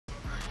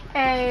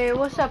Hey,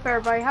 what's up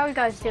everybody? How you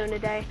guys doing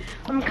today?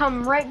 I'm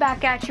coming right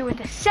back at you with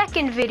the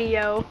second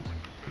video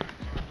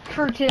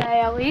for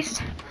today at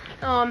least.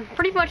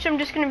 Pretty much I'm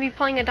just gonna be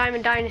playing a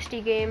Diamond Dynasty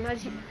game.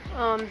 As you,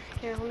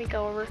 here, let me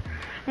go over.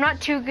 I'm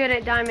not too good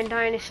at Diamond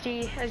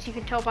Dynasty, as you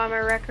can tell by my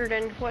record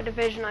and what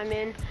division I'm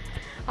in.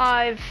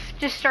 I've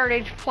just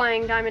started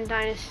playing Diamond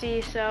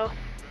Dynasty, so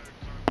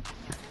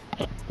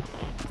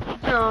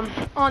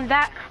on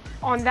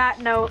that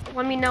note,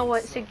 let me know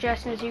what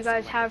suggestions you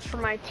guys have for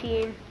my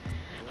team.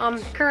 I'm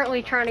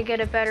currently trying to get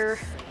a better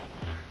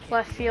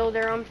left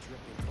fielder. I'm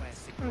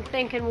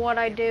thinking what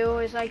I do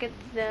is I get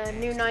the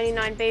new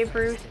 99 Babe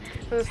Ruth,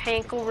 move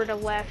Hank over to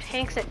left.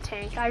 Hank's at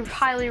tank. I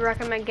highly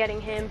recommend getting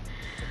him.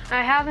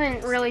 I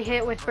haven't really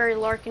hit with Barry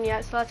Larkin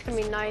yet, so that's going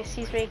to be nice.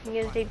 He's making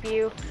his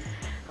debut.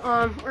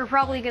 We're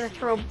probably going to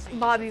throw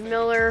Bobby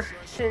Miller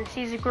since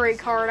he's a great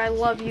card. I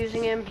love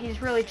using him.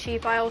 He's really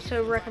cheap. I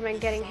also recommend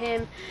getting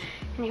him.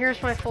 And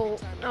here's my full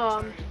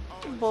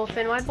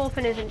bullpen. My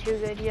bullpen isn't too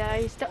good. Yeah,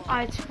 it's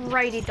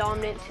righty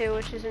dominant too,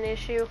 which is an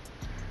issue.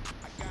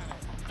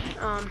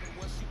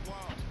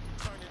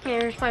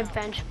 Here's my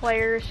bench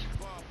players.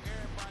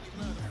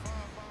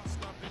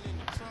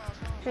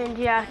 And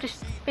yeah,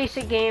 just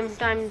basic game,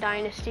 Diamond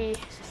Dynasty.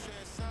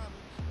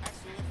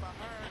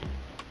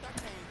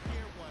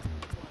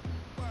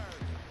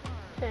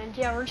 And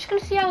yeah, we're just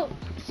gonna see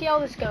how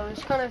this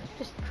goes. Kind of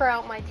just try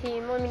out my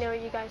team. Let me know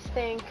what you guys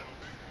think.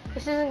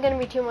 This isn't gonna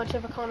be too much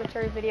of a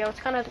commentary video. It's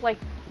kind of like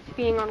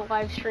being on a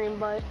live stream,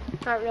 but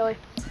not really.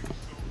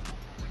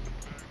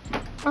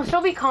 I'll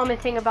still be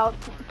commenting about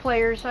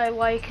players I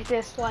like,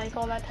 dislike,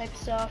 all that type of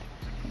stuff.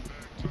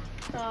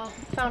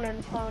 Found an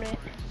opponent.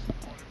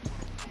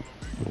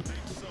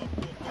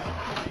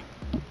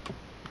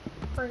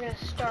 We're gonna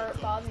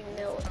start Bobby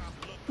Miller.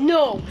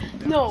 No.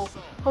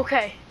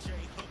 Okay.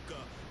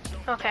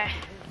 That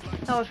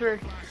was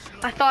weird.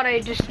 I thought I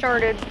just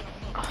started.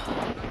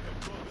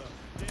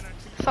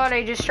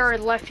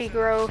 Lefty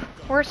Grove.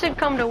 Worst had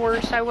come to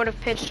worst, I would have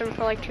pitched him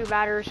for like 2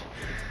 batters.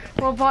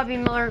 Well, Bobby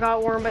Miller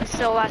got warm, but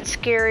still, that's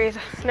scary.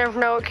 Never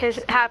know what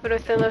could happen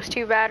within those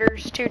 2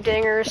 batters, 2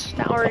 dingers,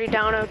 already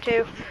down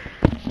 0-2.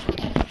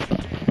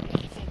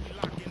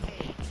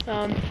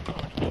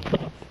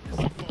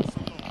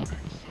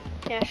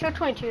 Yeah, Show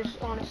 22 is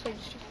honestly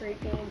just a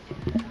great game.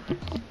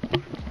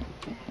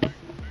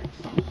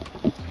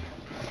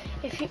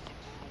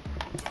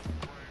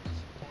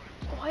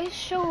 Why is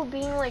Show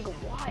being like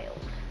wild?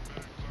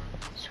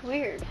 It's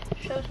weird.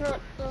 Show's not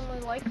normally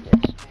like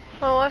this.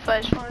 My Wi-Fi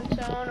is fine,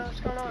 so I don't know what's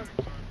going on.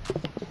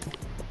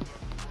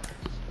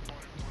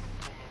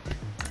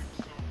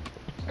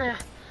 Yeah.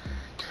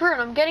 It's weird.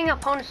 I'm getting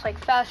opponents like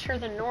faster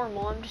than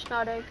normal. I'm just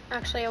not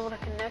actually able to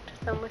connect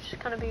with them, which is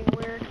kind of being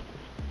weird.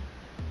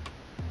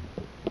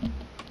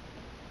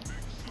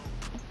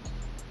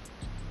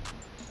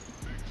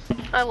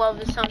 I love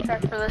the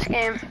soundtrack for this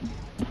game.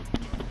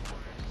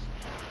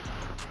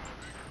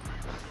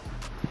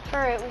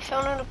 Alright, we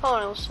found an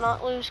opponent. Let's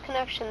not lose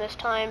connection this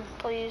time,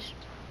 please.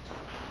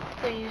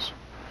 Please.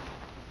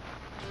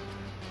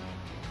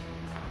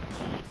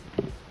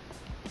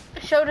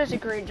 Show does a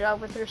great job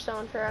with their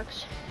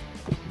soundtracks.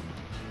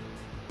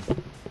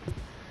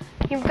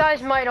 You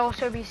guys might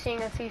also be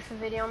seeing a FIFA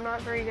video. I'm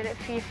not very good at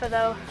FIFA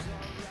though.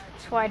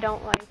 That's why I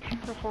don't like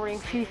recording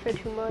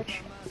FIFA too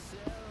much.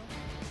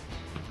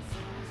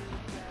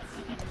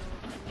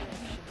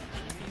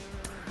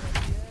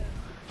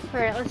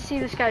 Alright, let's see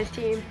this guy's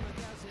team.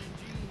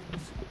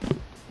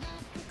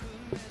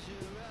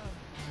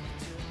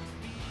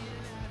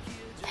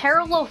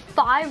 Parallel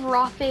 5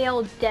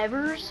 Rafael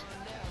Devers.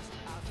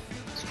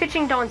 He's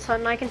pitching Don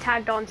Sutton. I can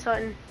tag Don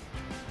Sutton.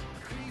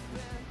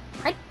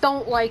 I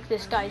don't like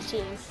this guy's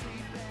team.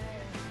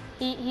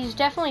 He's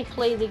definitely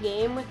played the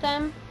game with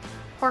them.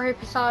 Jorge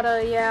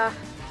Posada, yeah.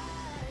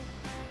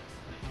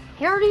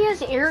 He already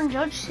has Aaron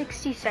Judge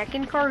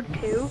 62nd card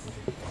too.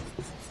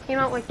 Came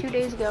out like 2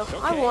 days ago. Okay,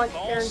 I want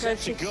Aaron Judge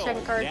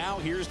 62nd card. Now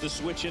here's the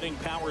switch hitting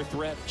power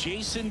threat,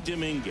 Jason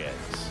Dominguez.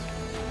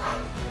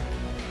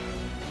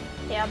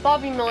 Yeah,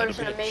 Bobby Miller's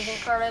an amazing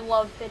card. I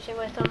love pitching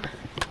with him.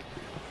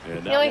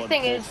 The only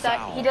thing is that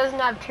he doesn't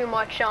have too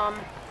much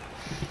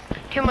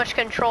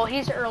control.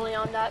 He's early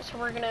on that, so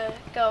we're gonna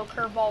go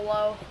curveball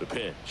low. The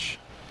pitch.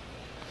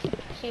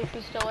 See if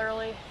he's still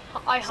early.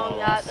 I hung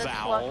that.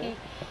 That's lucky.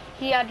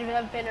 He had to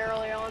have been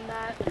early on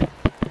that.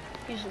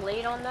 He's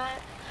late on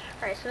that.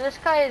 All right, so this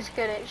guy is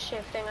good at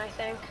shifting, I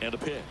think. And a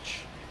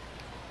pitch.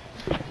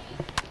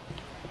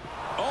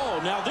 Oh,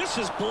 now this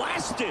is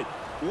blasted.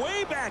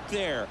 Way back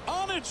there,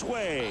 on its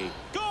way,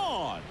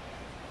 gone.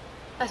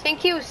 I think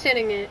he was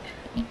sitting it.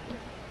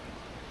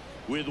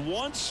 With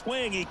one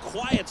swing, he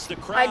quiets the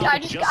crowd. I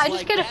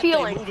just get a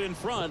feeling. They move in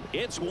front.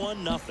 It's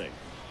 1-0.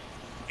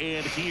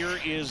 And here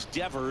is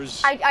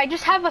Devers. I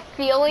just have a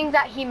feeling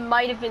that he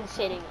might have been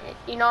sitting it.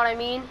 You know what I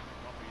mean?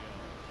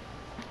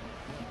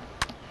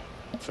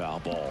 Foul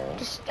ball.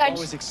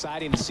 Always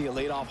exciting to see a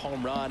leadoff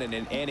home run in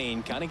an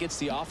inning. Kind of gets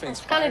the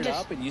offense fired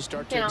up, and you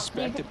start to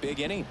expect a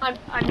big inning.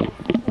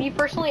 Me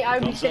personally, I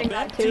would be sitting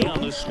that too. On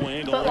the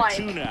swing, but like,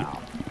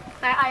 now.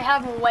 I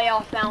have him way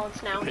off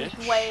balance now. He's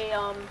way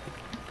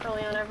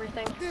early on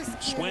everything.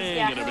 Swing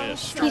and a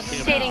miss. He's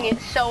sitting it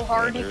so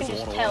hard, you can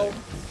just tell.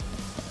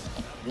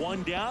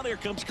 One down, there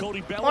comes Cody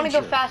Bellinger. I want to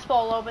go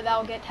fastball low, but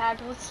that'll get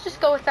tagged. Let's just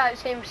go with that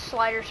same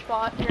slider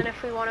spot, and then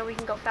if we want it, we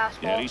can go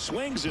fastball. Yeah, he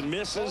swings and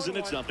misses, and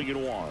it's nothing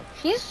in one.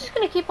 He's just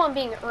going to keep on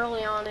being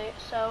early on it,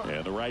 so.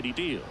 And the righty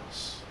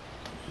deals.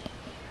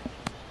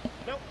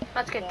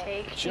 That's a good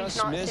take.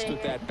 Just missed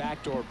with that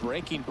backdoor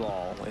breaking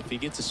ball. If he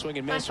gets a swing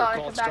and miss or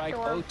called strike,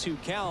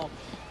 0-2 count.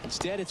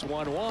 Instead, it's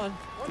 1-1.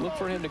 Look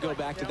for him to go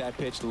back to that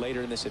pitch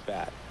later in this at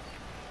bat.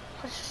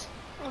 Let's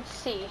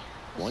see.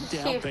 One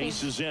down,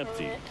 base is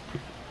empty.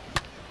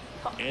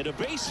 And a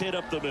base hit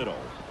up the middle.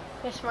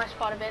 Missed my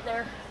spot a bit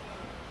there.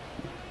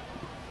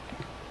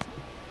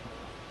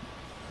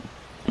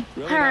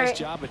 Really nice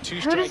job of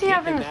Who does he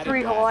have in the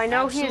 3-hole? I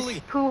know he's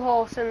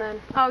Pujols and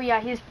then, oh yeah,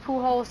 he's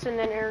Pujols and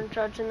then Aaron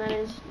Judge and then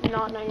is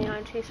not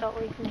 99 Chase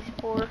Utley because he's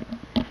 4.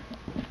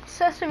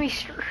 Sesame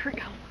Street.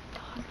 Oh my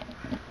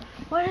god.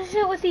 What is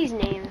it with these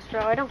names,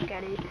 bro? I don't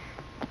get it.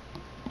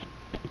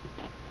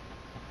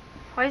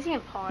 Why is he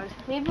in pause?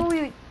 Maybe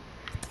we...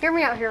 Hear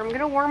me out here. I'm going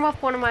to warm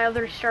up one of my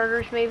other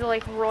starters, maybe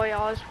like Roy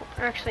Oz.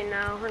 Actually,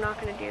 no, we're not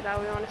going to do that.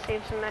 We want to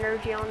save some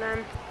energy on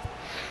them.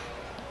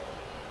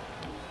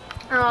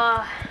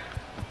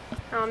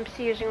 I'm just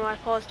using my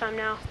pause time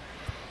now.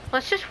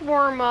 Let's just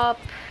warm up,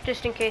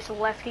 just in case,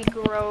 Lefty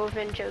Grove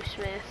and Joe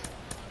Smith.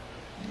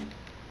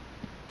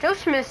 Joe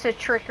Smith's a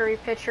trickery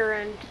pitcher,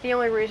 and the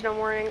only reason I'm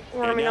warming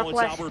up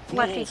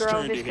Lefty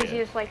Grove is because he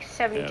has like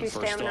 72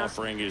 stamina. First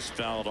offering is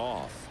fouled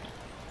off.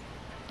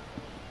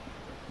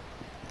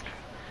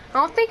 I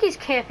don't think he's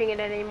camping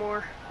it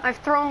anymore. I've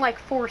thrown like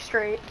 4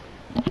 straight.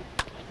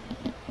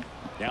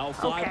 Now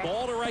fly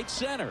ball to right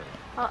center.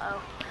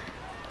 Uh-oh.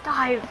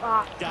 Dive.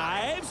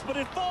 Dives, but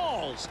it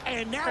falls.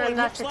 And now it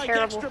that's looks a like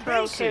terrible extra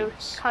throw, bases.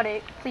 too. Cut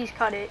it. Please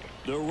cut it.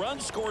 The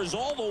run scores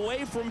all the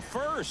way from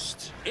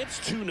first. It's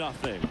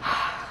 2-0.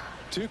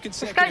 2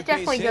 consecutive this guy's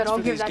definitely good. I'll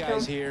give that to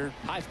him. Here.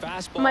 High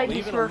fastball, might be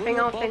even smurfing.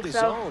 I don't think so.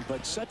 Zone,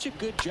 but such a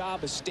good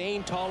job of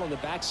staying tall on the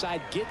backside,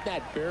 get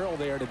that barrel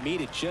there to meet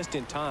it just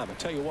in time. I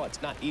tell you what,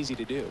 it's not easy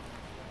to do.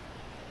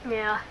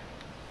 Yeah.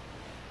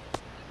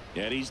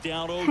 And he's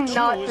down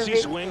 0-2 as he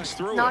swings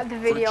through. Not the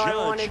video For Judge,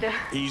 I wanted to.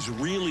 He's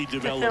really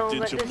developed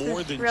into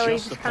more than really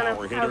just a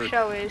power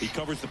hitter. He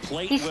covers the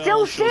plate he's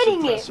well. Still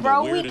sitting it,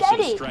 bro. We get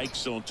it. Strike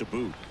zone to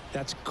boot.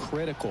 That's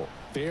critical.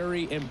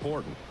 Very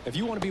important. If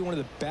you want to be one of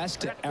the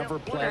best to ever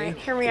play, right,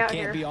 hear me out it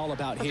can't here. be all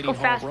about hitting go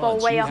home fastball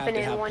runs. way You up have and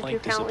to in have 1-2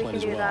 plank count. We discipline can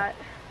as do well. that.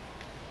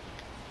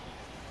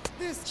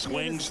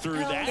 Swings through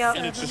that,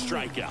 and it's a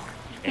strikeout.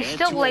 He's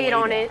still late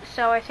on it,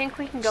 so I think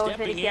we can go with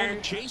it again.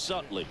 In, Chase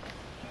Utley.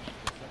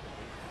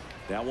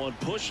 That one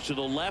pushed to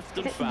the left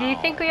and foul. Do you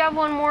think we have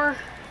one more?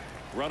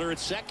 Runner at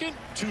second,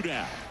 2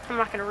 down. I'm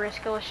not going to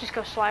risk it. Let's just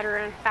go slider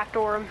in,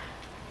 backdoor him.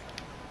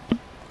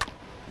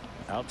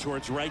 Out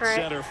towards right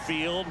center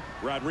field.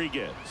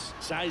 Rodriguez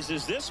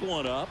sizes this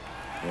one up,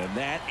 and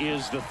that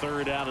is the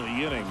 3rd out of the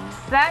inning.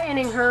 That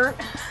inning hurt.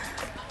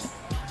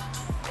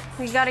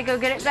 We got to go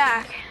get it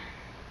back.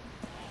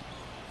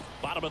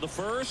 Bottom of the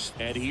 1st,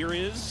 and here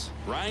is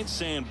Ryan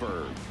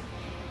Sandberg.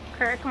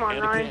 Okay, come on,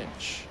 and Ryan.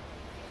 Pitch.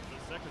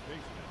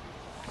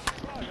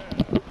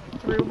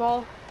 Through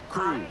ball.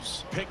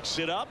 Cruz picks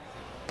it up.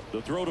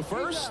 The throw to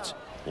first.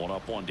 1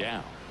 up, 1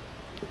 down.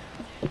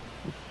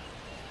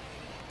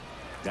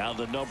 Now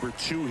the number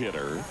 2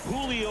 hitter,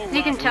 Julio Rodriguez.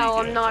 You can tell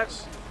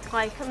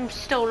I'm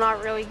still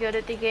not really good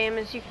at the game,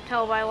 as you can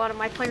tell by a lot of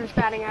my players'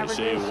 batting averages.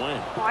 They say win.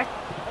 Why?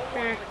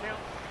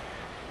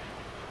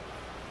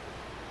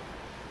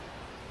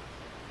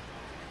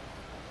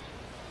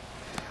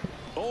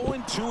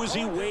 0-2 as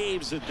he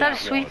waves at Is that a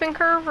sweeping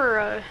curve or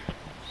a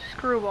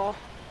screwball?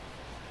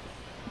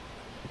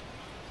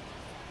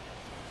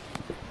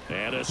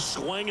 And a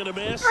swing and a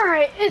miss. All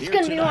right, it's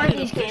going to be one of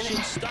these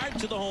games. Start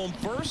to the home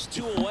first,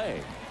 2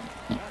 away.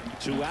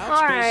 2 outs,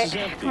 all base is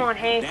right, empty. come on,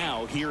 Hank.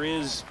 Now here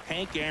is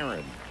Hank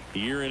Aaron.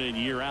 Year in and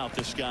year out,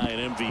 this guy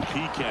an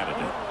MVP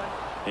candidate.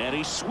 And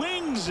he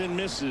swings and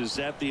misses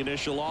at the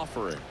initial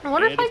offering. I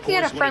wonder if I can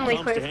get a friendly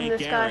quick from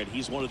this guy.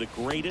 He's one of the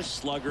greatest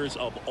sluggers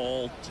of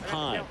all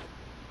time.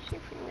 See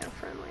if we can get a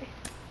friendly.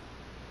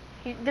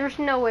 There's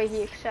no way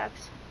he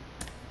accepts.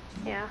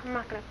 Yeah, I'm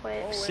not going to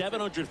quit.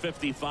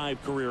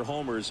 755 career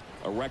homers,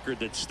 a record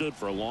that stood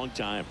for a long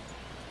time.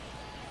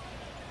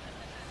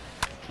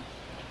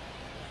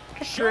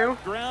 Through.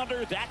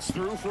 Grounder, that's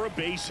through for a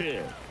base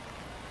hit.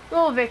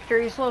 Little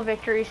victories, little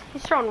victories.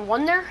 He's throwing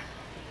 1 there.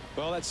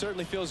 Well, that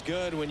certainly feels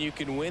good when you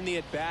can win the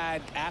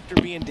at-bat after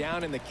being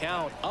down in the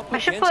count. Up I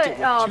should against put it with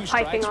 2 piping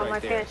strikes on right my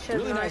there. pants,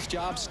 shouldn't Really I? nice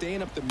job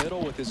staying up the middle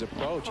with his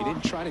approach. He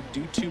didn't try to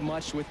do too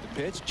much with the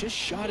pitch, just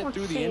shot it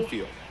through the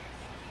infield.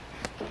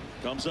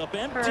 Comes up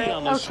empty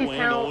on the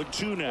swing.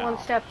 0-2 now. 1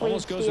 step lead.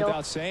 Almost goes steal.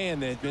 without saying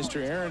that Mr.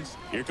 Aaron's.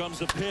 Here comes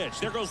the pitch.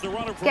 There goes the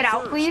runner from Get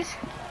out, first. please.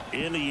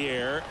 In the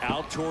air,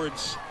 out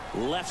towards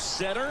Left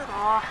center.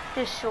 Aw,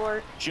 just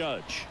short.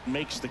 Judge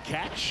makes the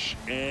catch,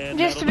 and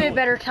just a bit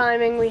better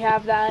timing. We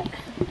have that.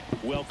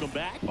 Welcome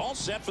back. All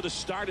set for the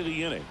start of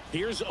the inning.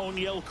 Here's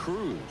O'Neal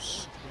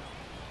Cruz.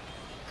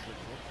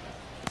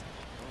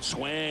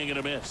 Swing and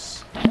a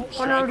miss.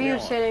 One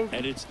RBI hitting.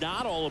 And it's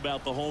not all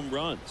about the home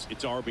runs.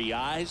 It's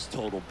RBIs,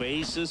 total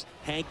bases.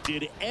 Hank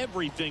did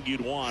everything you'd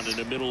want in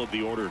the middle of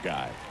the order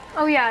guy.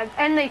 Oh yeah,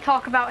 and they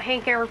talk about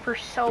Hank Aaron for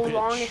so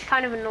long. It's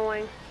kind of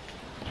annoying.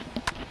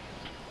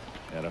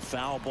 And a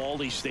foul ball.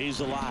 He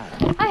stays alive.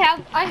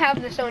 I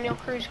have this O'Neal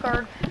Cruz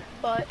card,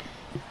 but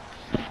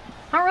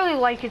I don't really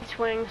like its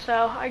swing,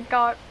 so I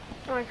got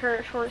my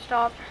current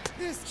shortstop.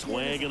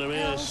 Swing and a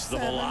miss. The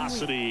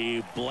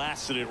velocity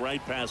blasted it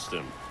right past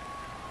him.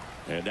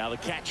 And now the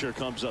catcher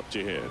comes up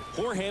to him.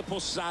 Jorge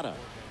Posada.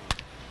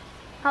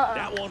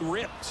 That one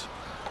ripped.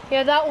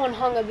 Yeah, that one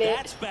hung a bit.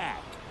 That's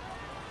back.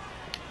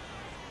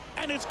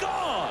 And it's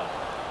gone.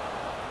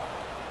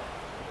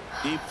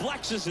 He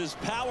flexes his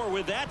power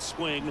with that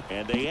swing,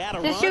 and they add a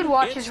run. This dude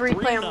watches it's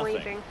replay. 3-0. I'm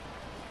leaving.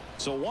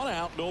 So one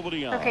out,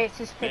 nobody on. Okay, it's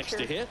his pitcher.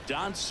 Next to hit,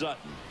 Don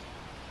Sutton.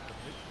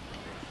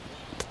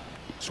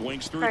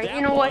 Swings through Right, that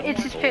you know what? one.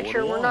 It's his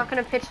pitcher. We're not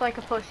going to pitch like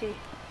a pussy.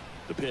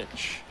 The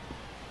pitch.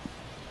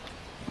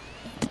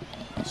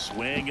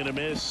 Swing and a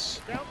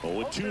miss.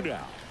 0-2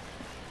 now.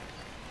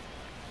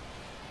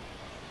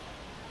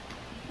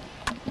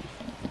 I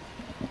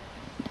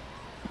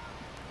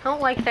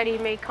don't like that he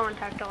made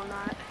contact on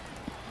that.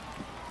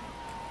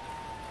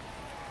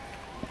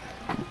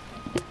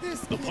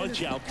 The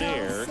punch out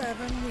there.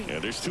 Yeah,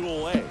 there's 2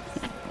 away.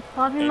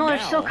 Bobby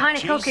Miller's still kind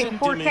of cooking.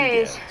 4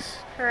 Ks.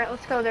 All right,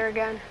 let's go there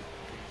again.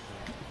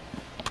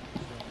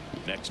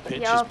 Next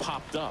pitch is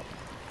popped up.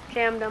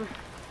 Jammed him.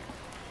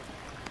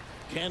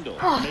 Kendall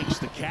makes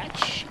the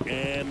catch,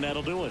 and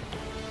that'll do it.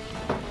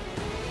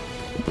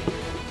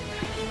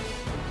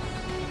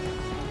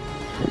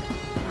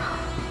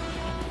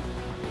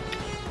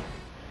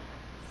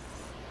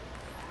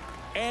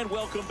 And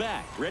welcome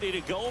back. Ready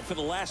to go for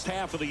the last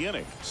half of the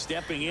inning.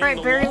 Stepping in. All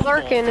right, Barry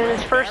Larkin in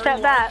his first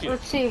at bat.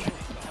 Let's see.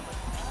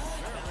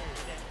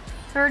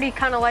 I already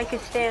kind of like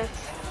his stance.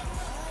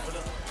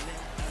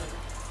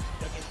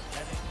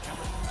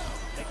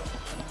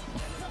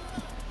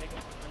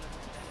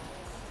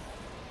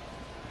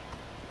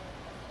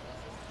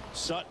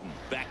 Sutton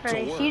back to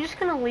work. Is he just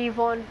gonna leave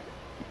one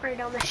right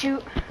down the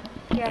chute?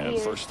 Yeah, and he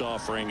is. First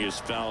offering is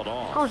fouled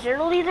off. Oh,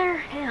 Zerly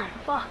there? Damn,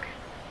 fuck.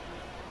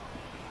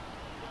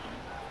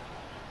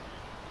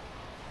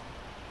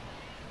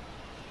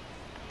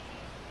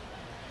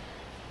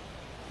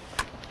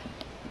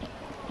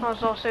 I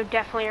was also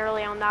definitely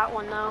early on that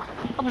one, though.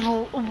 I was,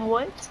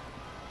 what?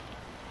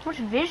 How much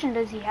vision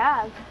does he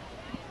have?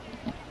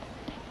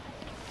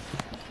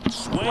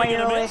 Way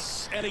early. I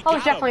was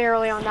definitely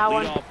early on that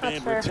one.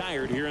 That's fair.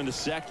 Retired here in the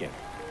second.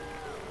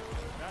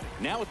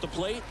 Now at the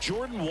plate,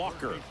 Jordan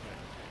Walker.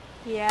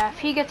 Yeah, if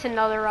he gets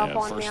another up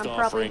on me, I'm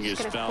probably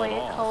just going to play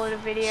it, call it a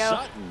video.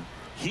 Sutton,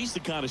 he's the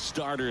kind of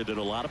starter that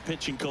a lot of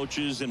pitching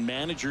coaches and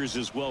managers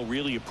as well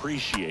really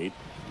appreciate.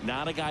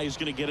 Not a guy who's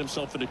going to get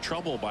himself into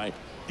trouble by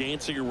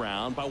dancing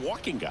around, by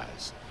walking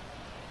guys.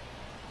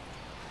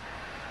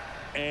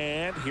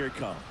 And here it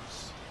comes.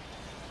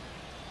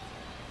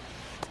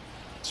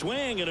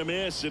 Swing and a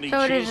miss, and he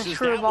chases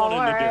that one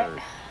in the dirt.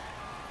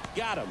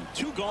 Got him.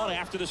 2 gone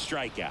after the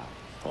strikeout.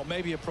 Well,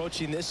 maybe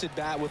approaching this at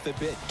bat with a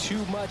bit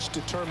too much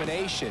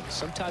determination.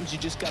 Sometimes you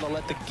just got to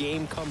let the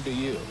game come to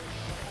you.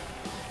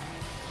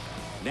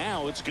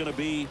 Now it's going to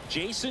be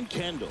Jason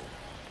Kendall.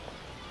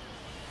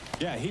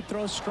 Yeah, he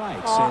throws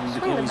strikes,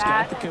 and he's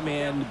got the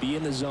command to be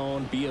in the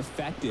zone, be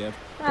effective.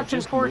 That's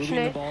just unfortunate.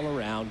 Moving the ball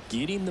around,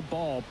 getting the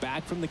ball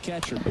back from the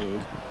catcher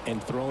booth,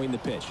 and throwing the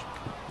pitch.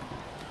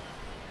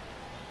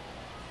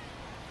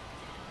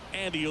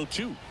 And the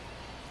 0-2.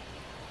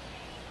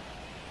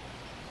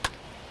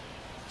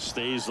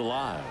 Stays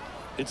alive.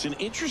 It's an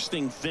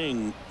interesting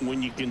thing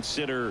when you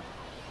consider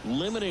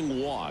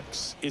limiting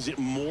walks. Is it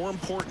more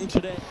important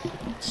today?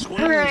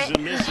 Swings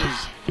and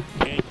misses.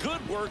 And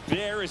good work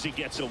there as he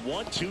gets a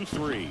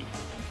 1-2-3.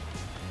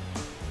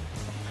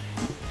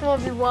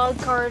 What the wild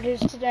card is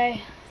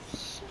today.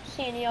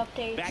 See any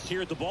updates. Back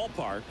here at the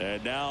ballpark.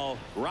 And now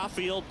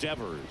Rafael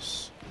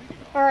Devers.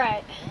 All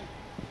right.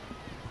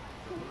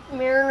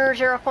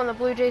 Mariners are up on the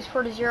Blue Jays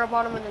 4-0,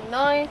 bottom of the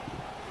 9th.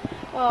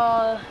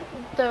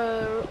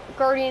 The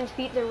Guardians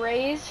beat the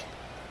Rays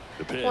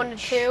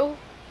 1-2.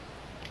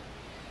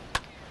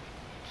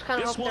 Just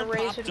kind of hope the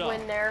Rays would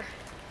win there.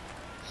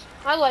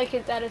 I like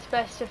it that it's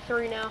best of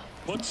 3 now.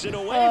 Puts it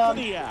away for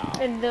the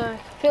out. And the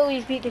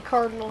Phillies beat the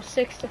Cardinals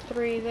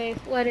 6-3. They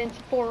let in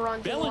 4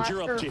 runs in the last,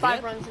 or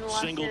 5 runs in the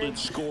last Singled inning. and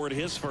scored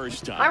his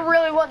first time. I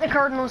really want the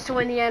Cardinals to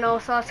win the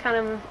NL, so that's kind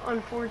of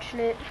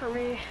unfortunate for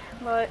me.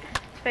 But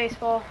it's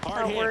baseball.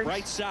 Hard hit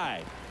right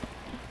side.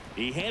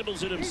 He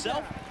handles it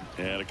himself.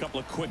 And a couple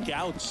of quick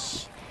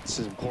outs. This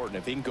is important.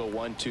 If he can go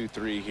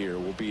 1-2-3 here,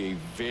 will be a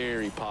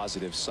very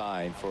positive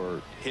sign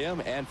for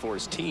him and for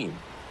his team.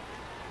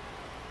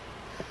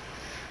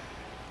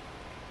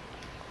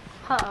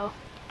 Uh-oh.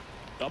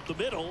 Up the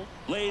middle,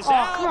 lays Oh,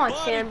 out, come on, but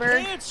he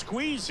Sandberg. can't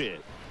squeeze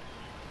it.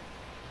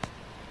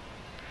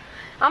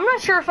 I'm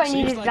not sure if I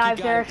needed to Seems dive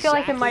he there. I got feel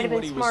like it might have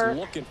exactly been what he smart. was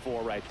looking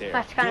for right there.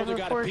 That's kind of Fielder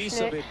got a piece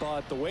of unfortunate. it,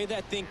 but the way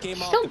that thing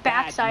came off Still the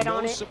bat, backside no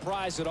on it.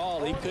 surprise at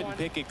all. He couldn't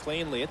pick it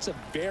cleanly. It's a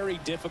very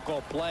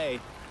difficult play,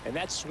 and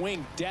that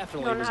swing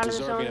definitely Going was out of the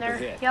deserving zone of a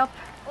there. hit. Yep.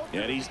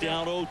 And he's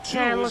down 0-2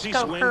 And as let's he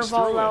go swings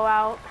curveball through low it.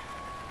 out.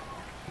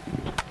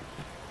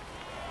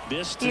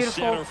 This to Beautiful.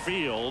 center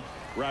field.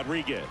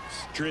 Rodriguez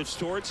drifts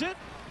towards it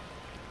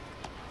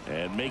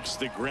and makes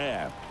the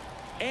grab.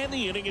 And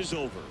the inning is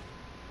over.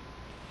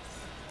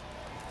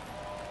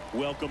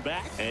 Welcome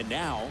back. And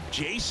now,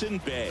 Jason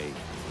Bay.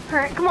 All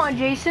right, come on,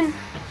 Jason.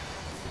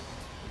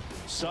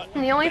 Sutton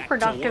And the only back to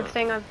productive work.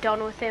 thing I've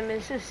done with him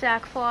is his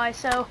sac fly,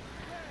 so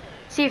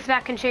see if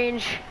that can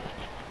change.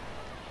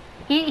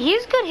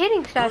 He's good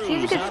hitting stats.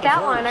 He's a good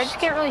stat line. I just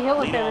can't really hit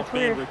with him. It's Leadoff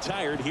man weird.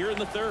 retired here in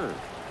the third.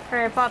 All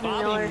right, Bobby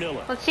Bobby Miller.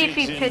 Miller Let's see if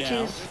he digs in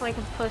pitches like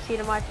a pussy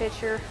to my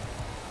pitcher.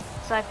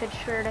 So I pitch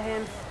fair to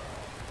him.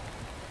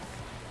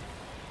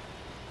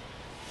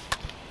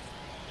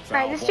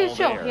 Alright, this dude's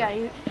chill.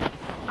 Yeah,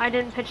 I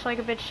didn't pitch like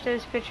a bitch to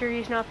his pitcher.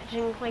 He's not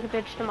pitching like a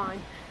bitch to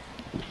mine.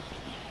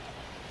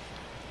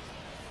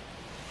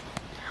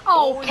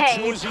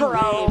 Okay,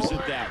 bro.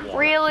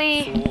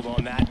 Really? Fooled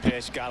on that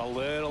pitch, got a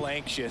little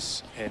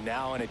anxious, and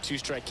now in a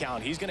 2-strike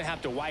count, he's going to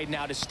have to widen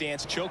out his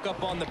stance, choke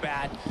up on the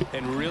bat,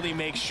 and really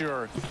make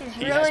sure He's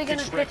he really has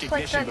gonna pitch pitch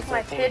like recognition that to before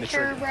my pulling the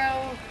pitcher, trigger.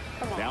 bro.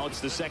 Come on. Now it's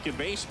the second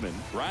baseman,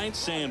 Ryan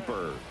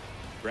Sandberg.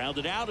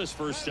 Grounded out his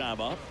first time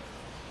up.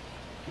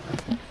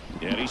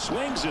 And he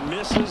swings and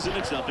misses, and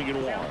it's 0-1.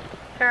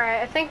 All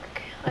right, I think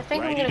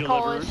I'm Righty gonna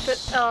call delivers.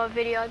 this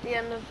video at the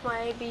end of my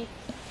AB.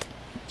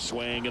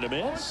 Swing and a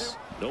miss.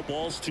 No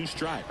balls, 2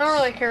 strikes. I don't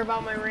really care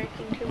about my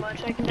ranking too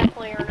much. I can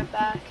definitely earn it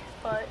back,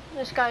 but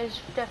this guy's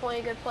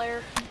definitely a good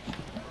player.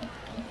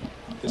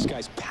 This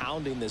guy's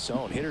pounding the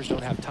zone. Hitters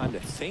don't have time to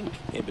think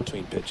in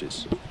between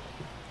pitches.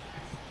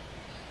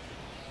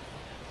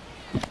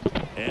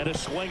 And a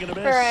swing and a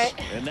miss. All right.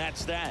 And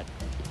that's that.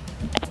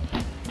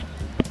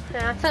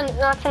 Yeah,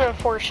 that's an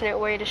unfortunate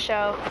way to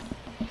show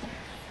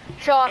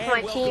off And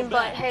my welcome team, but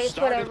back. hey, it's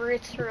Started- whatever.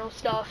 It's real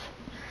stuff.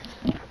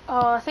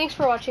 Thanks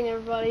for watching,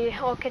 everybody.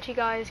 I'll catch you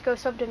guys. Go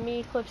sub to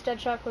me, Clips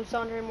Deadshot, Clips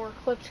Andre Moore,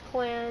 Clips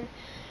Clan.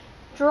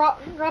 Drop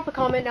a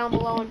comment down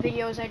below on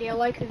videos idea,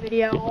 like the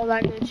video, all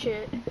that good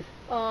shit.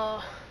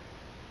 You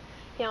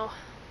know.